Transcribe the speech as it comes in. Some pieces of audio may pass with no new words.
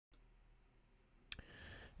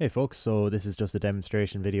Hey folks, so this is just a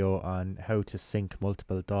demonstration video on how to sync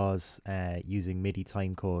multiple DAWs using Midi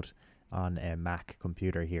timecode on a Mac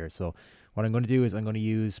computer here. So what I'm going to do is I'm going to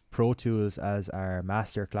use Pro Tools as our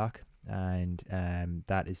master clock, and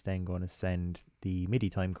that is then going to send the Midi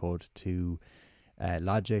timecode to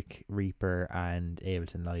Logic, Reaper and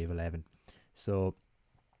Ableton Live 11. So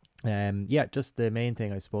yeah, just the main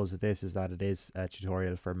thing I suppose with this is that it is a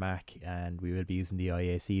tutorial for Mac, and we will be using the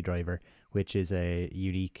IAC driver, which is a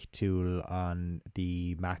unique tool on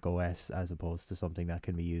the Mac OS as opposed to something that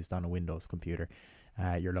can be used on a Windows computer.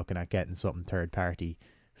 You're looking at getting something third party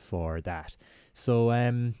for that. So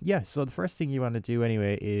yeah, so the first thing you want to do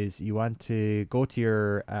anyway is you want to go to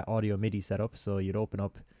your audio MIDI setup. So you'd open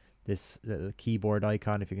up this little keyboard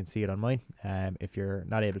icon if you can see it on mine. If you're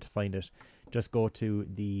not able to find it, just go to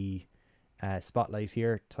the spotlight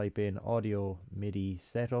here, type in audio MIDI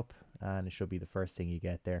setup, and it should be the first thing you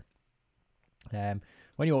get there.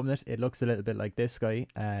 When you open it, it looks a little bit like this guy.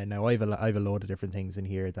 Now I've a load of different things in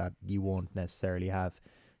here that you won't necessarily have.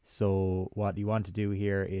 So what you want to do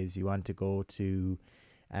here is you want to go to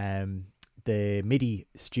the MIDI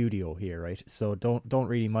studio here, right? So don't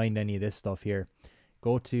really mind any of this stuff here.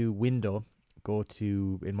 Go to Window, go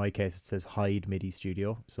to, in my case it says hide MIDI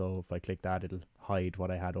studio. So if I click that, it'll hide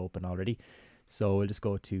what I had open already. So we'll just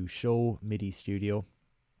go to show MIDI studio.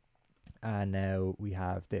 And now we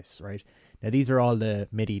have this, right? Now these are all the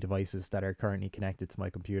MIDI devices that are currently connected to my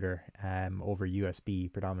computer over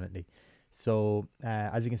USB predominantly. So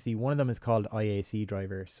as you can see, one of them is called IAC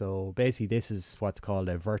driver. So basically this is what's called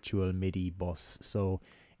a virtual MIDI bus. So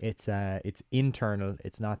it's internal.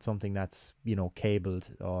 It's not something that's, you know, cabled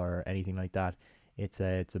or anything like that. It's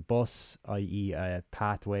a bus, i.e. a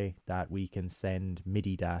pathway that we can send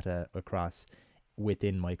MIDI data across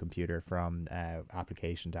within my computer from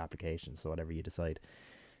application to application, so whatever you decide.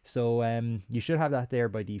 So you should have that there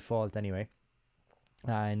by default anyway,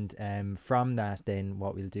 and from that then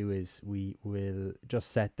what we'll do is we will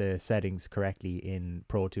just set the settings correctly in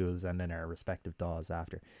Pro Tools and then our respective DAWs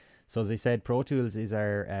after. So as I said, Pro Tools is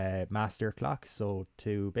our master clock. So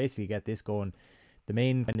to basically get this going, the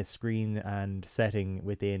main kind of screen and setting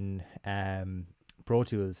within Pro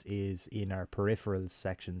Tools is in our peripherals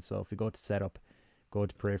section. So if we go to setup, go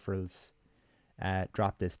to peripherals,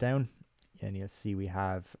 drop this down, and you'll see we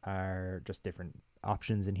have our just different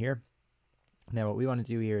options in here. Now what we want to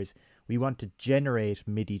do here is we want to generate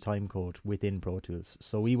MIDI timecode within Pro Tools.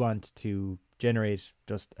 So we want to generate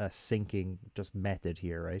just a syncing just method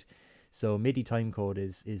here, right? So MIDI timecode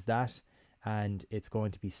is that, and it's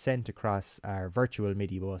going to be sent across our virtual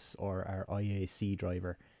MIDI bus or our IAC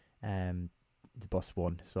driver, the bus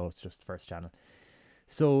 1. So it's just the first channel.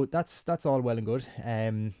 So that's all well and good.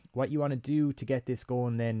 What you want to do to get this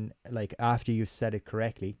going then, like after you've set it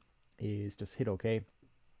correctly, is just hit OK.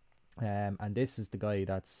 And this is the guy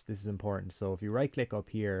this is important. So if you right click up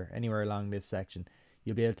here anywhere along this section,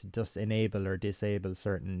 you'll be able to just enable or disable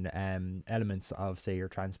certain elements of, say, your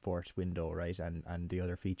transport window, right, and the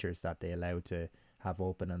other features that they allow to have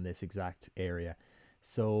open on this exact area.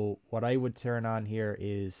 So what I would turn on here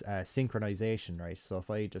is synchronization, right? So if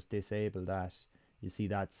I just disable that, you see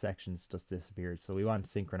that section's just disappeared. So we want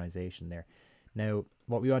synchronization there. Now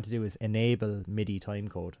what we want to do is enable MIDI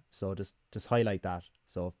timecode. So just highlight that.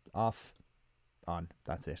 So off, on,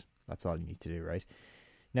 that's it. That's all you need to do, right?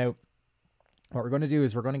 Now what we're going to do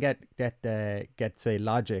is we're going to get say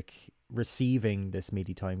Logic receiving this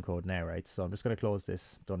MIDI timecode now, right? So I'm just going to close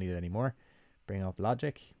this, don't need it anymore. Bring up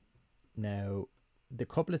Logic. Now the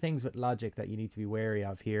couple of things with Logic that you need to be wary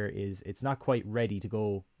of here is it's not quite ready to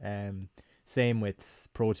go. Same with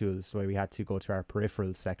Pro Tools, where we had to go to our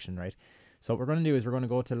peripherals section, right? So what we're going to do is we're going to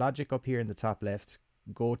go to Logic up here in the top left,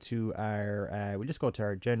 go to our, we'll just go to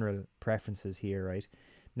our general preferences here, right?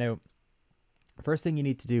 Now, first thing you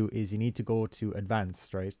need to do is you need to go to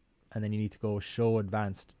advanced, right? And then you need to go show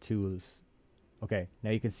advanced tools. Okay, now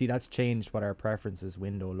you can see that's changed what our preferences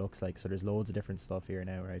window looks like. So there's loads of different stuff here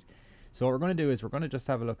now, right? So what we're going to do is we're going to just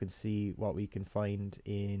have a look and see what we can find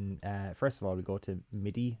in, first of all, we go to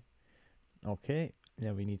MIDI. Okay,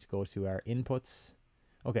 now we need to go to our inputs.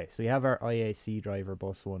 Okay, so you have our IAC driver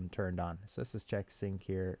bus 1 turned on. So let's just check sync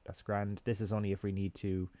here. That's grand. This is only if we need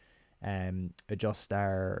to adjust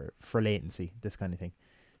for latency, this kind of thing.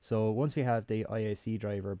 So once we have the IAC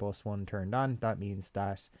driver bus 1 turned on, that means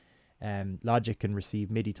that Logic can receive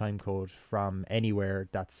MIDI timecode from anywhere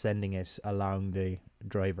that's sending it along the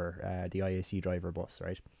driver, the IAC driver bus,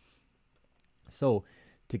 right? So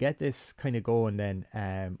to get this kind of going then,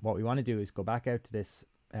 what we want to do is go back out to this,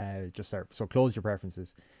 so close your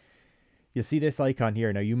preferences. you'll see this icon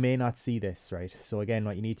here. Now you may not see this, right? So again,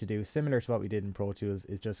 what you need to do, similar to what we did in Pro Tools,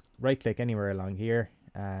 is just right click anywhere along here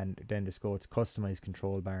and then just go to customize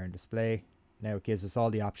control bar and display. Now it gives us all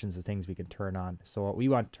the options of things we can turn on. So what we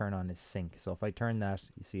want to turn on is sync. So if I turn that,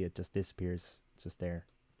 you see it just disappears. It's just there.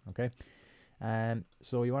 Okay.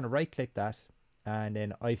 So you want to right click that, and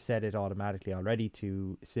then I've set it automatically already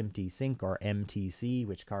to SMPTE Sync or MTC,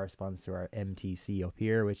 which corresponds to our MTC up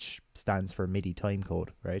here, which stands for MIDI timecode,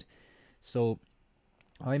 right? So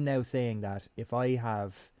I'm now saying that if I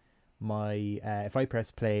have my if I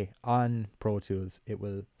press play on Pro Tools, it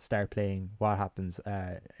will start playing what happens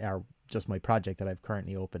or just my project that I've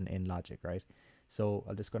currently open in Logic, right? So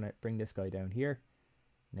I'm just going to bring this guy down here.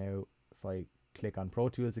 Now if I click on Pro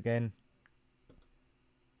Tools again,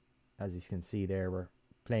 as you can see there, we're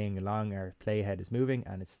playing along, our playhead is moving,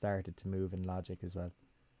 and it started to move in Logic as well.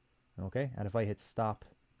 Okay, and if I hit stop,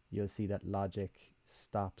 you'll see that Logic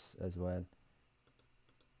stops as well.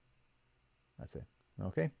 That's it.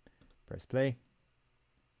 Okay, press play,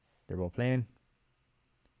 they're both playing.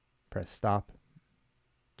 Press stop,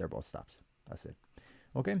 they're both stopped. That's it.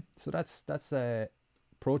 Okay, so that's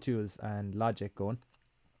Pro Tools and Logic going.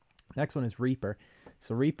 Next one is Reaper.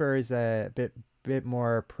 So Reaper is a bit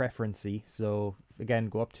more preferencey. So again,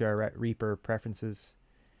 go up to our Reaper preferences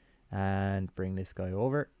and bring this guy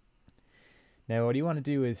over. Now what you want to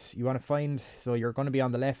do is you want to find, so you're going to be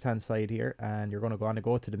on the left hand side here, and you're going to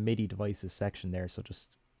go to the MIDI devices section there. So just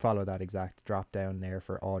follow that exact drop down there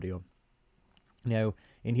for audio. Now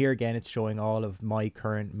in here again, it's showing all of my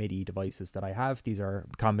current MIDI devices that I have. These are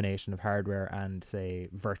a combination of hardware and say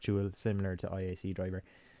virtual, similar to IAC driver.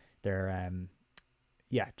 They're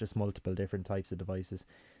yeah, just multiple different types of devices.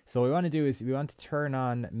 So what we want to do is we want to turn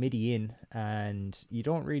on MIDI in, and you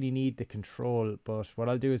don't really need the control, but what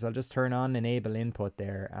I'll do is I'll just turn on enable input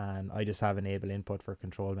there, and I just have enable input for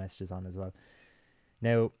control messages on as well.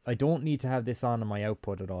 Now I don't need to have this on my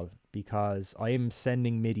output at all, because I am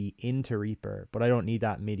sending MIDI into Reaper, but I don't need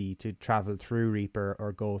that MIDI to travel through Reaper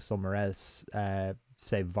or go somewhere else,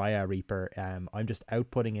 say via Reaper. I'm just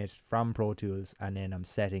outputting it from Pro Tools, and then I'm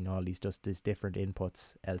setting all these different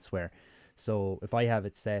inputs elsewhere. So if I have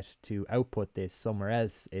it set to output this somewhere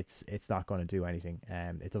else, it's not going to do anything.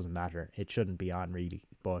 It doesn't matter. It shouldn't be on really,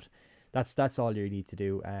 but that's all you need to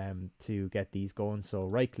do to get these going. So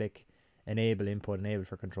right click, enable input, enable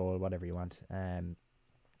for control, whatever you want.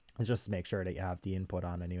 It's just to make sure that you have the input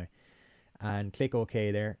on anyway, and click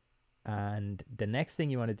OK there. And the next thing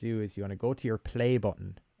you want to do is you want to go to your play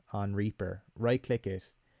button on Reaper, right click it,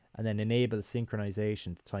 and then enable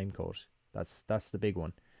synchronization to timecode. That's the big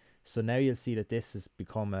one. So now you'll see that this has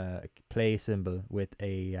become a play symbol with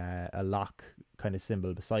a lock kind of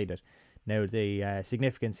symbol beside it. Now the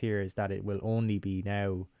significance here is that it will only be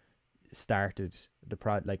now started,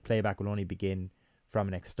 like playback will only begin from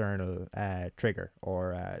an external trigger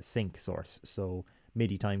or sync source. So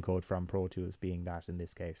MIDI timecode from Pro Tools being that in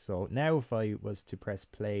this case. So now if I was to press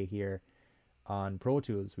play here on Pro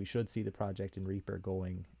Tools, we should see the project in Reaper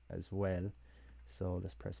going as well. So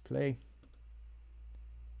let's press play.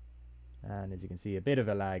 And as you can see, a bit of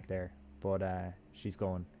a lag there, but she's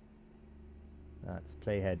going. That's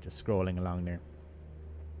playhead just scrolling along there.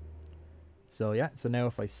 So yeah, so now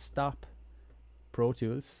if I stop Pro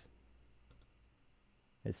Tools,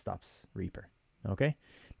 it stops Reaper. Okay,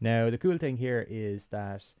 now the cool thing here is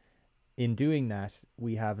that in doing that,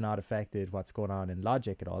 we have not affected what's going on in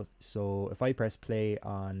Logic at all. So if I press play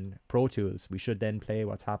on Pro Tools, we should then play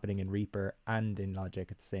what's happening in Reaper and in Logic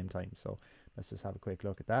at the same time. So let's just have a quick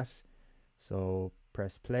look at that. So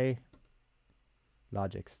press play,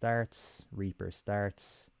 Logic starts, Reaper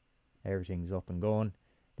starts, everything's up and going.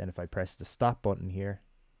 Then if I press the stop button here,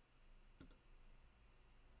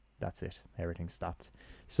 that's it, everything stopped.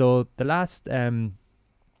 So the last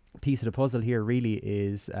piece of the puzzle here really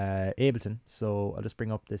is Ableton. So I'll just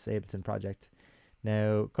bring up this Ableton project.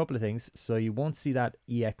 Now, a couple of things. So you won't see that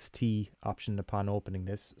EXT option upon opening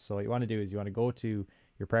this. So what you want to do is you want to go to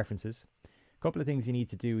your preferences. A couple of things you need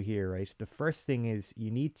to do here, right? The first thing is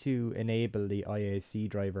you need to enable the IAC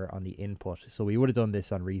driver on the input. So we would have done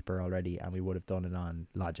this on Reaper already, and we would have done it on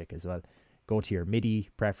Logic as well. Go to your MIDI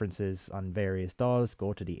preferences on various DAWs,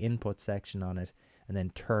 go to the input section on it, and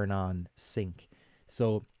then turn on sync.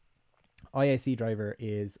 So IAC driver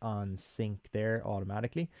is on sync there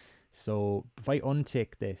automatically. So if I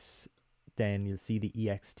untick this, then you'll see the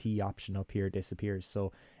EXT option up here disappears.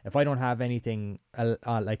 So if I don't have anything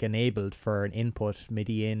like enabled for an input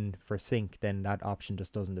MIDI in for sync, then that option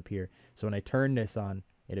just doesn't appear. So when I turn this on,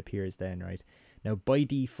 it appears then, right? Now by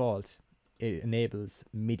default, it enables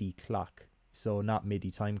MIDI clock, so not MIDI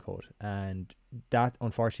timecode. And that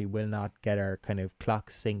unfortunately will not get our kind of clock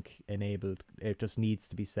sync enabled. It just needs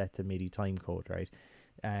to be set to MIDI timecode, right?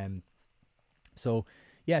 So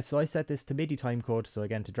yeah, so I set this to MIDI timecode. So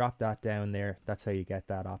again, to drop that down there, that's how you get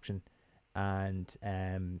that option. And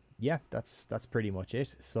yeah, that's pretty much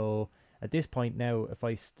it. So at this point now, if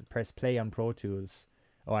I press play on Pro Tools,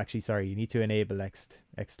 oh actually sorry, you need to enable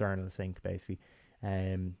external sync basically.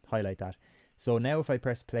 Highlight that. So now if I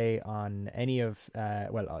press play on any of,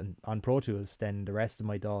 well, on Pro Tools, then the rest of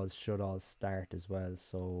my DAWs should all start as well.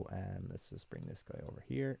 So let's just bring this guy over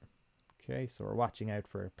here. Okay, so we're watching out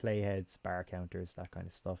for playheads, bar counters, that kind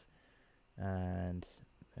of stuff. And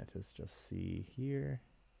let us just see here.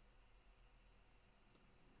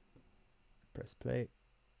 Press play.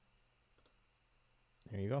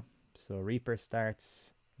 There you go. So Reaper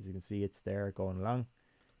starts. As you can see, it's there going along.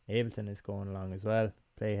 Ableton is going along as well.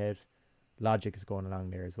 Playhead. Logic is going along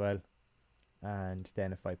there as well. And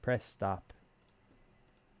then if I press stop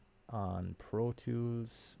on Pro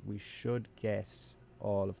Tools, we should get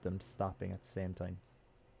all of them stopping at the same time.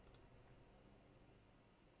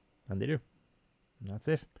 And they do. And that's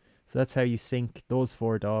it. So that's how you sync those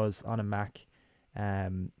 4 DAWs on a Mac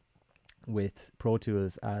with Pro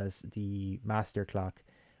Tools as the master clock,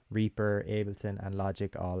 Reaper, Ableton and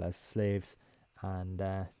Logic all as slaves. And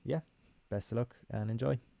yeah, best of luck and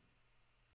enjoy.